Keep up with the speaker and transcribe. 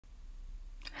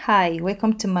Hi,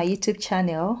 welcome to my YouTube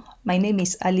channel. My name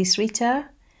is Alice Rita.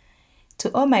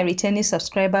 To all my returning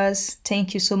subscribers,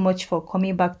 thank you so much for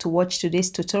coming back to watch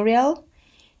today's tutorial.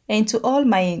 And to all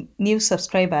my new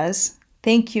subscribers,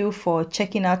 thank you for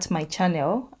checking out my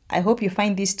channel. I hope you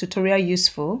find this tutorial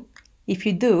useful. If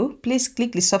you do, please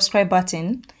click the subscribe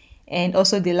button and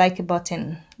also the like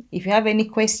button. If you have any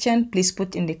question, please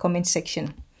put in the comment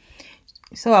section.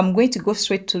 So I'm going to go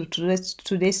straight to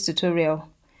today's tutorial.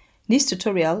 This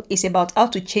tutorial is about how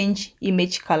to change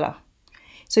image color.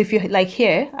 So if you like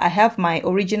here, I have my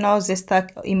original Zestack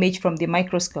image from the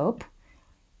microscope.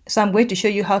 So I'm going to show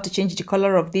you how to change the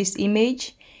color of this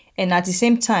image. And at the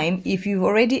same time, if you've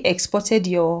already exported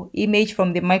your image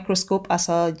from the microscope as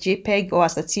a JPEG or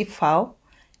as a TIFF file,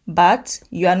 but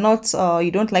you are not,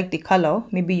 you don't like the color,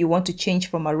 maybe you want to change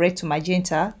from a red to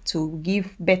magenta to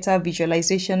give better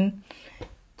visualization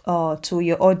to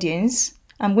your audience,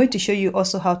 I'm going to show you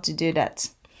also how to do that.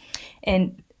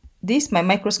 And this my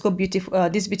microscope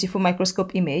this beautiful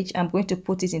microscope image, I'm going to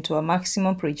put it into a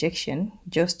maximum projection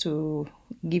just to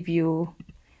give you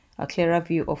a clearer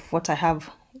view of what I have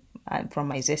from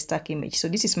my Zestack image. So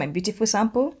this is my beautiful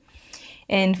sample.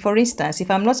 And for instance,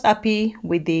 if I'm not happy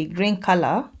with the green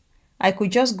color, I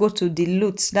could just go to the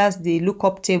LUT, that's the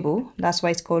lookup table. That's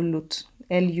why it's called LUT,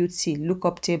 L-U-T,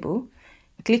 lookup table.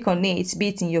 Click on it, be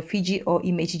it in your Fiji or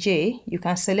ImageJ. You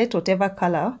can select whatever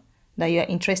color that you are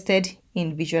interested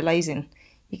in visualizing.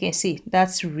 You can see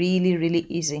that's really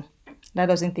easy. That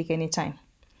doesn't take any time.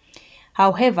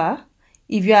 However,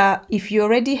 if you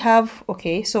already have,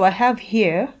 okay, so I have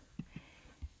here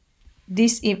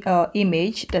this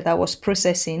image that I was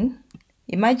processing.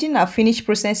 Imagine I finished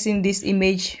processing this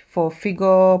image for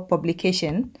figure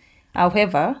publication.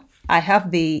 However, I have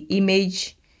the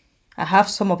image, I have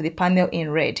some of the panel in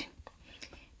red.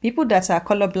 People that are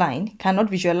colorblind cannot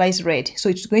visualize red, so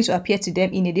it's going to appear to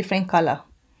them in a different color.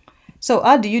 So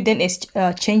how do you then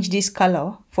change this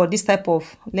color for this type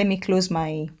of, let me close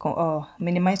my,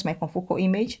 minimize my confocal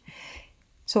image.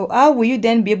 So how will you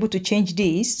then be able to change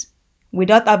this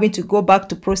without having to go back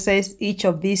to process each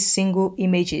of these single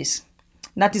images?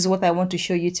 That is what I want to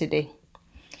show you today.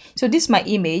 So this is my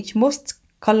image. Most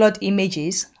colored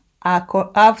images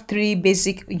have three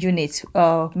basic units,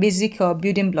 basic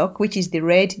building block, which is the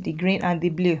red, the green, and the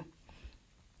blue.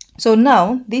 So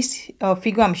now this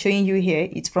figure I'm showing you here,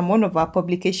 it's from one of our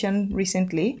publication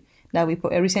recently that we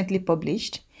recently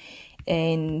published.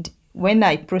 And when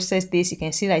I processed this, you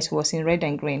can see that it was in red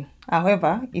and green.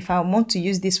 However, if I want to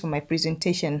use this for my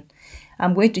presentation,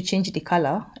 I'm going to change the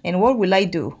color. And what will I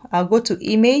do? I'll go to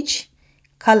Image,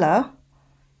 Color,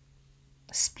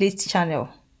 Split Channel.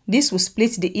 This will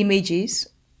split the images,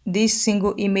 this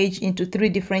single image, into three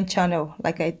different channels.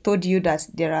 Like I told you that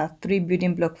there are three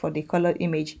building blocks for the colored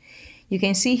image. You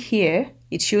can see here,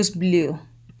 it shows blue.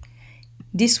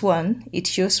 This one, it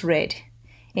shows red.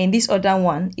 And this other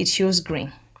one, it shows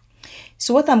green.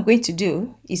 So what I'm going to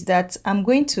do is that I'm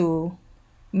going to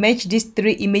merge these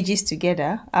three images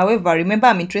together. However, remember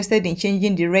I'm interested in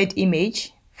changing the red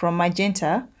image from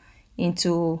magenta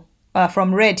into,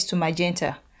 from red to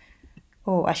magenta.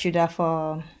 Oh, I should have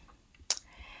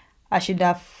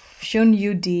shown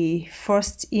you the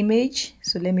first image.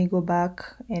 So let me go back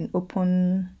and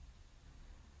open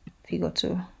figure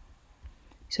 2.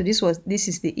 So this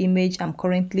is the image I'm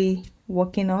currently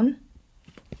working on,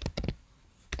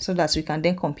 so that we can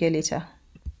then compare later.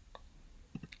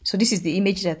 So this is the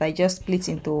image that I just split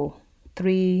into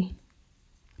three.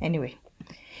 Anyway,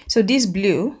 so this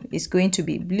blue is going to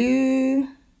be blue.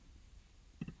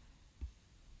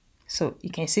 So you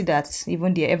can see that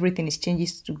even there, everything is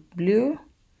changes to blue.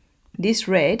 This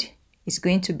red is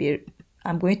going to be,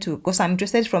 because I'm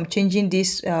interested from changing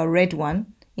this red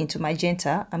one into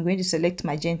magenta, I'm going to select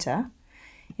magenta.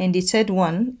 And the third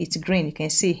one, it's green. You can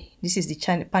see this is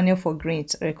the panel for green.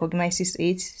 It recognizes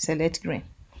it, select green.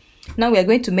 Now we are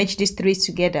going to merge these three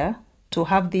together to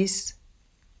have this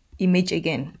image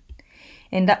again.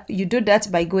 And that you do that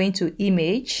by going to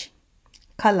Image,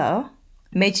 Color,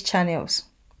 Merge Channels.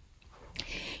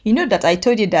 You know that I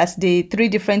told you that the three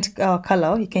different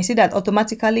color, you can see that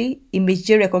automatically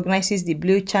ImageJ recognizes the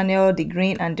blue channel, the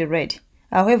green, and the red.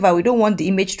 However, we don't want the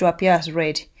image to appear as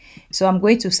red. So I'm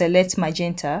going to select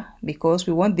magenta because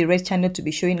we want the red channel to be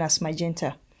showing as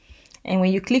magenta. And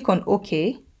when you click on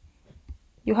OK,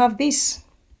 you have this.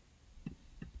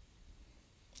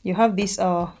 You have this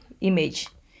image.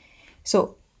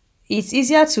 So it's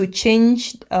easier to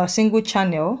change a single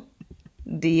channel,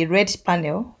 the red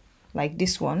panel, like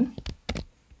this one.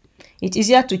 It's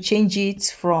easier to change it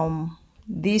from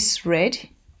this red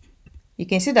you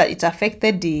can see that it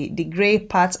affected the gray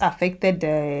parts affected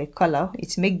the color.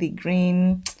 It make the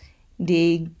green,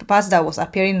 the parts that was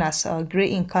appearing as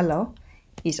gray in color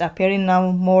is appearing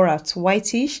now more as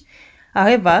whitish.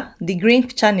 However, the green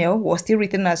channel was still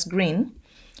written as green,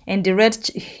 and the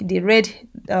red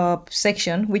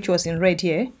section, which was in red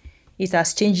here, it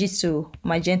has changed it to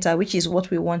magenta, which is what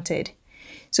we wanted.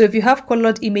 So if you have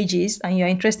colored images and you're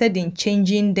interested in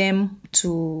changing them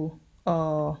to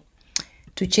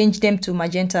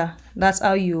magenta, that's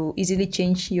how you easily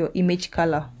change your image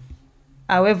color.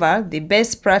 However, the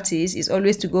best practice is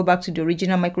always to go back to the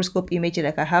original microscope image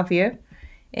like I have here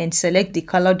and select the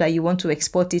color that you want to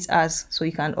export it as. So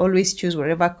you can always choose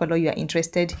whatever color you are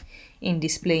interested in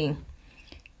displaying.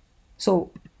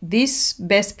 So this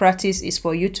best practice is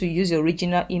for you to use your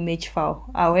original image file.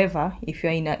 However, if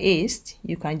you're in a haste,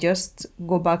 you can just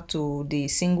go back to the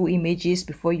single images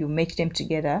before you merge them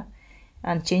together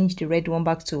and change the red one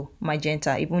back to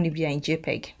magenta, even if you're in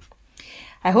JPEG.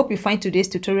 I hope you find today's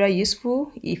tutorial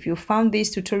useful. If you found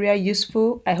this tutorial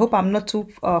useful, I hope I'm not too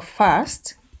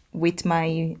fast with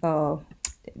my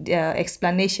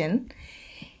explanation.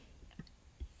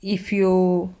 If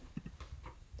you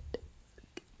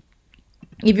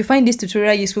find this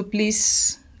tutorial useful,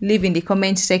 please leave in the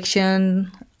comment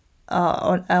section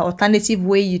an alternative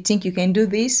way you think you can do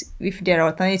this. If there are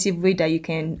alternative way that you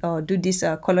can do this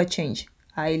color change,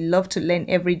 I love to learn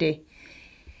every day.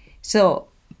 So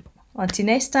until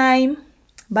next time,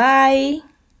 bye.